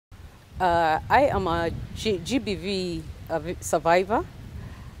I am a GBV survivor.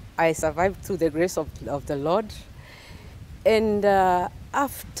 I survived through the grace of the Lord. And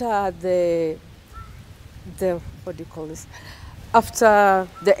after the what do you call this? After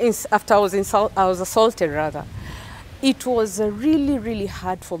I was assaulted rather. It was really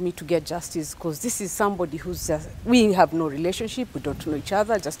hard for me to get justice, because this is somebody who's we have no relationship, we don't know each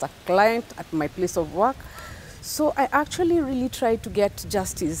other, just a client at my place of work. So I actually really tried to get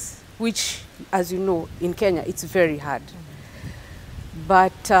justice, which, as you know, in Kenya, it's very hard.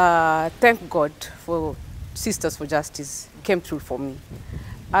 But thank God for Sisters for Justice came through for me.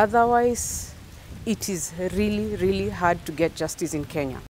 Otherwise, it is really hard to get justice in Kenya.